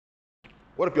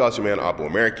What up, y'all? It's your man,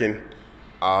 Abuamerican.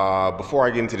 Before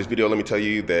I get into this video, let me tell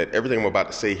you that everything I'm about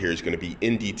to say here is going to be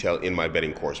in detail in my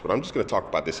betting course, but I'm just going to talk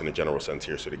about this in a general sense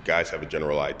here so that guys have a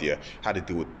general idea how to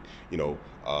do it,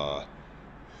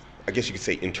 I guess you could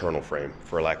say internal frame,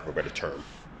 for lack of a better term.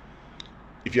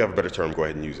 If you have a better term, go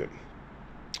ahead and use it.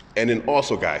 And then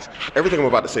also, guys, everything I'm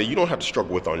about to say, you don't have to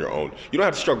struggle with on your own. You don't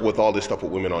have to struggle with all this stuff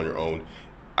with women on your own.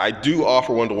 I do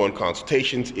offer one-to-one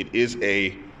consultations. It is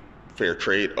a fair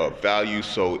trade of value.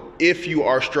 So if you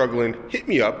are struggling, hit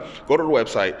me up, go to the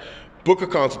website, book a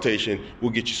consultation,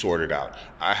 we'll get you sorted out.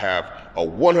 I have a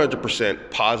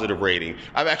 100% positive rating.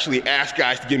 I've actually asked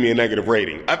guys to give me a negative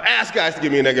rating.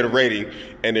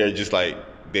 And they're just like,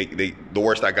 the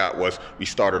worst I got was we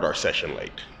started our session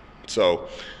late. So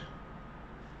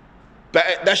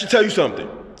that should tell you something.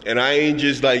 And I ain't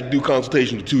just like do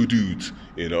consultation with two dudes,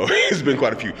 it's been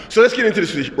quite a few. So let's get into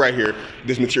this right here,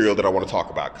 this material that I want to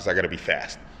talk about, because I got to be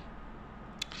fast.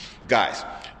 Guys,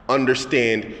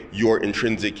 understand your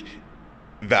intrinsic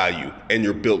value and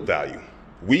your built value.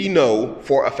 We know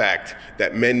for a fact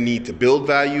that men need to build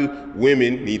value,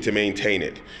 women need to maintain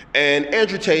it. And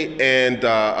Andrew Tate and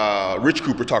Rich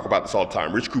Cooper talk about this all the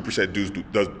time. Rich Cooper said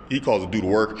he calls it do the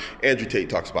work. Andrew Tate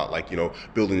talks about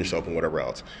building yourself and whatever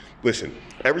else. Listen,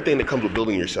 everything that comes with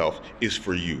building yourself is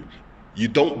for you. You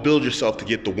don't build yourself to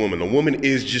get the woman. The woman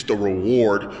is just a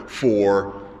reward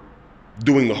for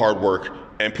doing the hard work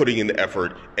and putting in the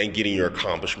effort and getting your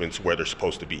accomplishments where they're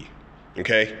supposed to be,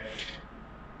 okay?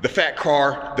 The fat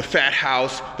car, the fat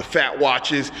house, the fat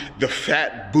watches, the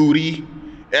fat booty,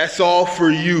 that's all for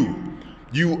you.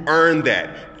 You earned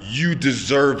that. You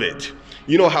deserve it.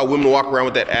 You know how women walk around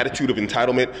with that attitude of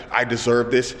entitlement? I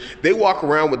deserve this. They walk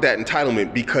around with that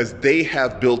entitlement because they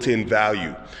have built-in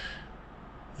value.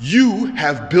 You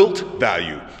have built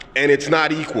value, and it's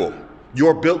not equal.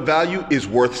 Your built value is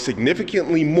worth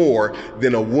significantly more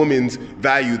than a woman's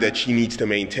value that she needs to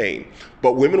maintain.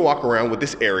 But women walk around with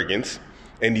this arrogance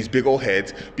and these big old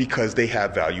heads because they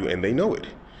have value and they know it.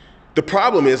 The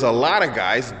problem is a lot of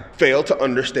guys fail to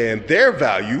understand their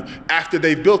value after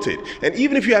they've built it. And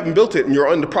even if you haven't built it and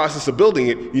you're in the process of building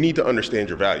it, you need to understand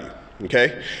your value,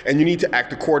 okay? And you need to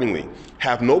act accordingly.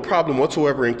 Have no problem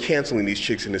whatsoever in canceling these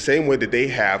chicks in the same way that they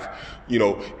have,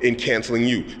 in canceling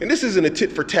you. And this isn't a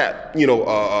tit for tat,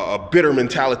 a bitter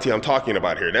mentality I'm talking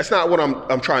about here. That's not what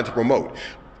I'm trying to promote.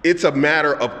 It's a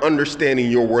matter of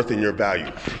understanding your worth and your value.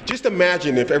 Just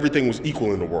imagine if everything was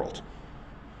equal in the world.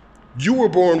 You were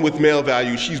born with male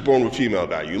value, she's born with female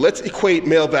value. Let's equate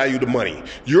male value to money.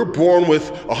 You're born with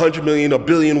 100 million, a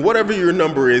billion, whatever your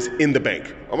number is in the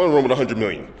bank. I'm gonna run with 100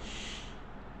 million.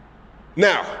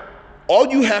 Now, all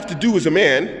you have to do as a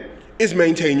man is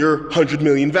maintain your 100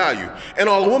 million value. And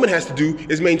all a woman has to do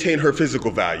is maintain her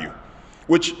physical value,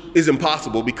 which is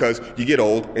impossible because you get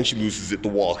old and she loses it, the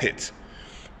wall hits.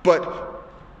 But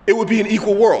it would be an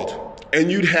equal world. And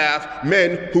you'd have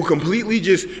men who completely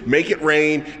just make it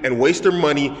rain and waste their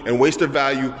money and waste their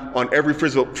value on every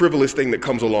frivolous thing that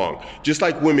comes along. Just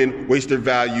like women waste their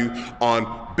value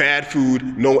on bad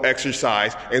food, no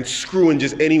exercise, and screwing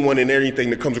just anyone and anything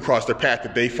that comes across their path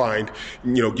that they find,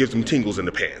 gives them tingles in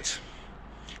the pants.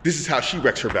 This is how she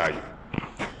wrecks her value.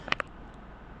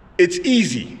 It's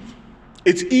easy.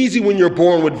 It's easy when you're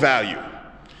born with value.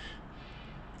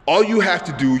 All you have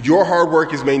to do, your hard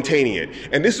work is maintaining it.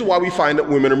 And this is why we find that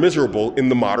women are miserable in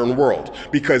the modern world.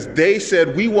 Because they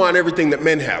said, we want everything that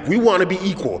men have. We want to be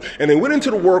equal. And they went into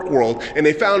the work world and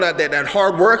they found out that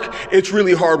hard work, it's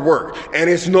really hard work. And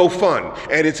it's no fun.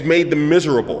 And it's made them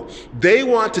miserable. They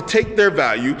want to take their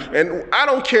value, and I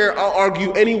don't care, I'll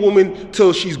argue any woman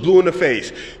till she's blue in the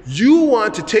face. You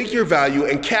want to take your value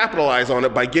and capitalize on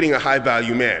it by getting a high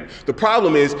value man. The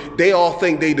problem is they all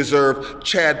think they deserve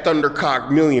Chad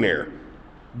Thundercock millionaire.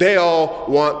 They all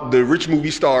want the rich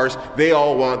movie stars. They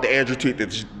all want the Andrew Tate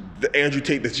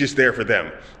that's just there for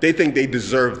them. They think they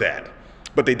deserve that,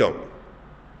 but they don't.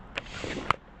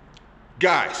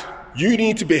 Guys, you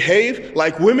need to behave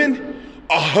like women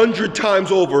 100 times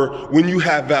over when you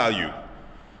have value,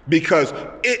 because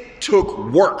it took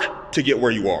work to get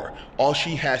where you are. All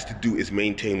she has to do is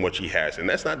maintain what she has, and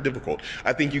that's not difficult.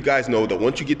 I think you guys know that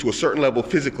once you get to a certain level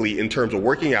physically in terms of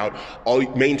working out,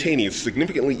 maintaining is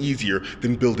significantly easier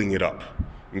than building it up,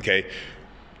 okay?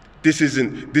 This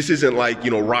isn't like,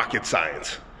 rocket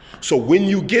science. So when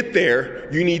you get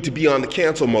there, you need to be on the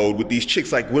cancel mode with these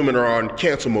chicks like women are on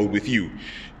cancel mode with you.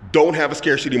 Don't have a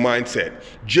scarcity mindset.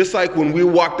 Just like when we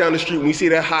walk down the street and we see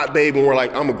that hot babe and we're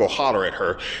like, I'm gonna go holler at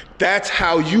her. That's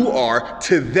how you are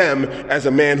to them as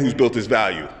a man who's built his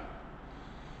value.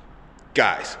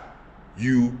 Guys,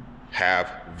 you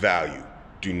have value.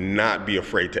 Do not be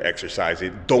afraid to exercise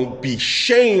it. Don't be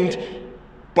shamed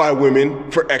by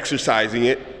women for exercising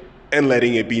it and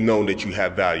letting it be known that you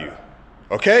have value.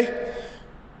 Okay?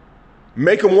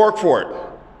 Make them work for it.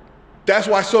 That's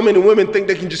why so many women think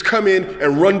they can just come in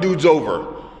and run dudes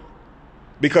over.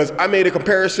 Because I made a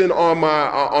comparison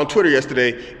on Twitter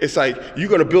yesterday. It's like, you're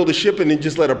gonna build a ship and then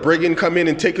just let a brigand come in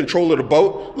and take control of the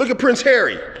boat? Look at Prince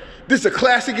Harry. This is a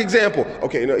classic example.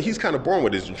 Okay, no, he's kind of born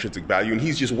with his intrinsic value and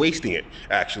he's just wasting it,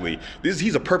 actually.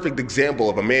 He's a perfect example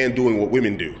of a man doing what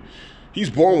women do. He's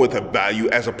born with a value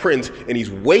as a prince and he's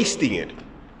wasting it.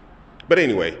 But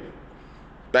anyway,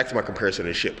 back to my comparison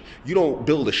of a ship. You don't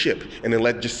build a ship and then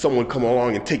let just someone come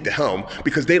along and take the helm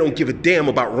because they don't give a damn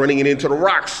about running it into the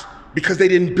rocks because they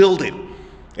didn't build it.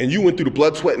 And you went through the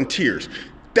blood, sweat, and tears.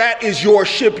 That is your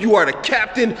ship. You are the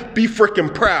captain. Be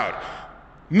freaking proud.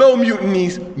 No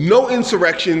mutinies, no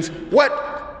insurrections.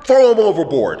 What? Throw them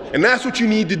overboard. And that's what you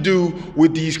need to do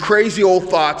with these crazy old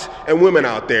thoughts and women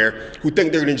out there who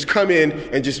think they're gonna just come in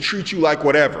and just treat you like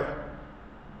whatever.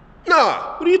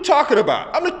 Nah, what are you talking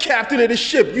about? I'm the captain of this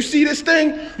ship. You see this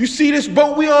thing? You see this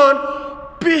boat we on?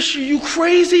 Bish, are you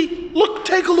crazy? Look,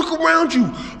 take a look around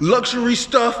you. Luxury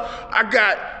stuff. I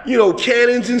got,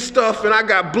 cannons and stuff, and I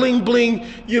got bling bling,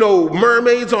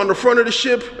 mermaids on the front of the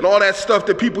ship and all that stuff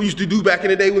that people used to do back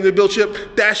in the day when they built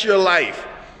ship. That's your life.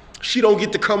 She don't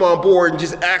get to come on board and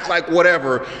just act like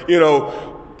whatever,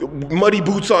 muddy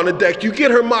boots on the deck. You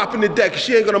get her mopping the deck.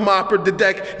 She ain't gonna mop her the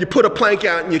deck. You put a plank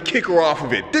out and you kick her off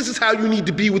of it. This is how you need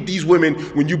to be with these women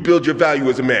when you build your value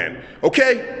as a man,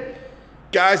 okay?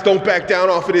 Guys, don't back down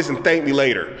off of this and thank me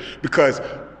later, because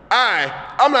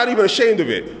I'm not even ashamed of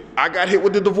it. I got hit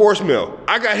with the divorce mill.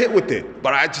 I got hit with it,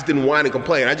 but I just didn't whine and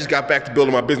complain. I just got back to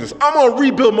building my business. I'm on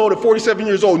rebuild mode at 47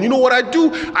 years old. And you know what I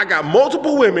do? I got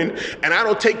multiple women, and I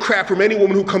don't take crap from any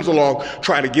woman who comes along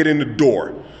trying to get in the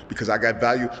door, because I got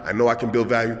value. I know I can build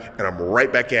value, and I'm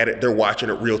right back at it. They're watching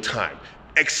it real time.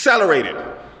 Accelerate it.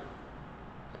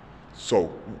 So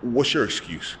what's your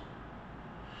excuse?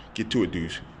 Get to it,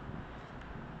 dudes.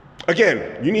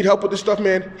 Again, you need help with this stuff,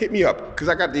 man? Hit me up, because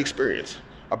I got the experience.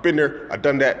 I've been there, I've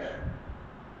done that.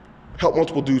 Help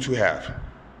multiple dudes who have.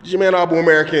 This is your man,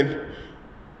 Abuamerican.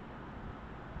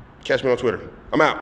 Catch me on Twitter. I'm out.